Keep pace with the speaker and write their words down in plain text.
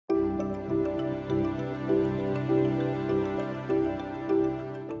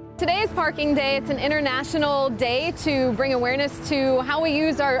Parking Day. It's an international day to bring awareness to how we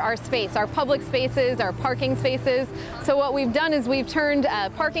use our space, our public spaces, our parking spaces. So what we've done is we've turned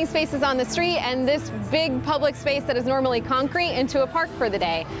parking spaces on the street and this big public space that is normally concrete into a park for the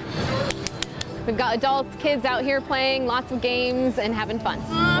day. We've got adults, kids out here playing lots of games and having fun.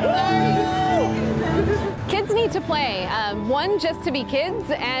 Kids need to play, one, just to be kids,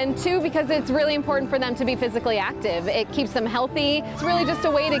 and two, because it's really important for them to be physically active. It keeps them healthy. It's really just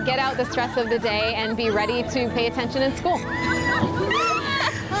a way to get out the stress of the day and be ready to pay attention in school.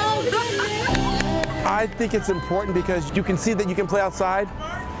 I think it's important because you can see that you can play outside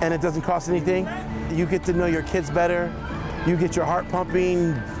and it doesn't cost anything. You get to know your kids better. You get your heart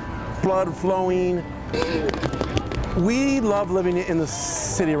pumping, blood flowing. We love living in the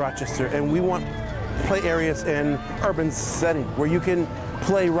city of Rochester, and we want play areas in urban setting where you can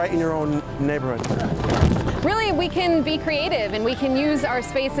play right in your own neighborhood. Really, we can be creative and we can use our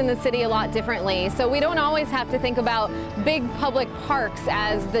space in the city a lot differently. So we don't always have to think about big public parks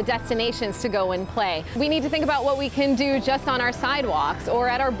as the destinations to go and play. We need to think about what we can do just on our sidewalks or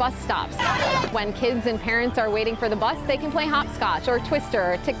at our bus stops. When kids and parents are waiting for the bus, they can play hopscotch or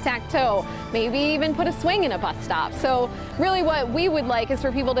twister or tic-tac-toe, maybe even put a swing in a bus stop. So really what we would like is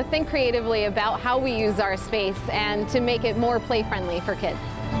for people to think creatively about how we use our space and to make it more play-friendly for kids.